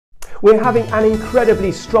We're having an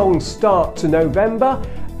incredibly strong start to November,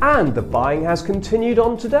 and the buying has continued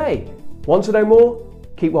on today. Want to know more?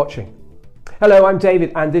 Keep watching. Hello, I'm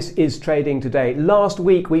David and this is Trading Today. Last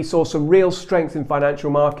week we saw some real strength in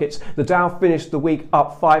financial markets. The Dow finished the week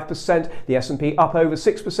up 5%, the S&P up over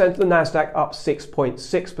 6%, the NASDAQ up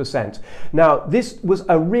 6.6%. Now this was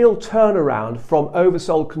a real turnaround from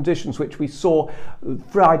oversold conditions which we saw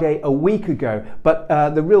Friday a week ago, but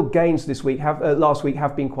the real gains this week last week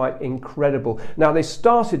have been quite incredible. Now they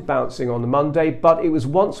started bouncing on the Monday, but it was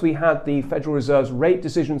once we had the Federal Reserve's rate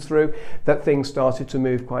decision through that things started to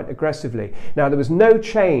move quite aggressively. Now, there was no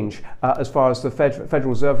change as far as the Federal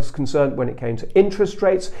Reserve is concerned when it came to interest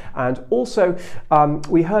rates, and also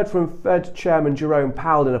we heard from Fed Chairman Jerome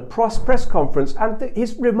Powell in a press conference, and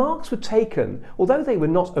his remarks were taken, although they were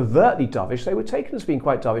not overtly dovish, they were taken as being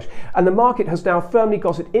quite dovish, and the market has now firmly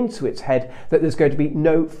got it into its head that there's going to be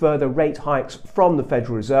no further rate hikes from the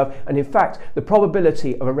Federal Reserve, and in fact the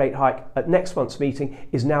probability of a rate hike at next month's meeting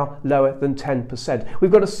is now lower than 10%.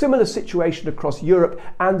 We've got a similar situation across Europe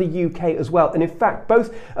and the UK as well. And in fact,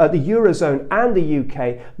 both the Eurozone and the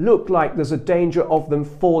UK look like there's a danger of them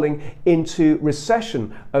falling into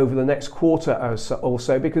recession over the next quarter or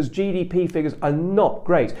so, because GDP figures are not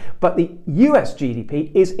great. But the US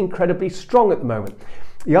GDP is incredibly strong at the moment.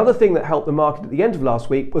 The other thing that helped the market at the end of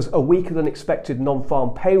last week was a weaker than expected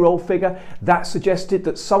non-farm payroll figure. That suggested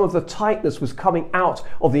that some of the tightness was coming out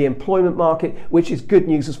of the employment market, which is good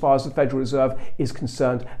news as far as the Federal Reserve is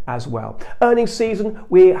concerned as well. Earnings season,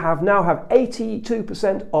 we now have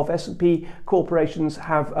 82% of S&P corporations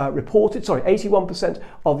have reported, 81%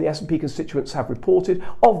 of the S&P constituents have reported.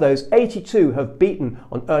 Of those, 82 have beaten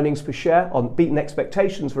on earnings per share, beaten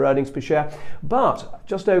expectations for earnings per share, but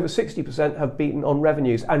just over 60% have beaten on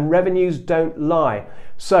revenue. And revenues don't lie.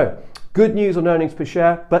 So good news on earnings per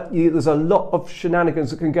share, but there's a lot of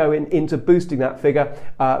shenanigans that can go into boosting that figure.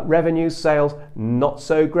 Revenues, sales, not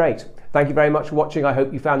so great. Thank you very much for watching. I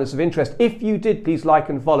hope you found this of interest. If you did, please like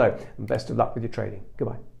and follow. And best of luck with your trading.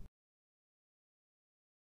 Goodbye.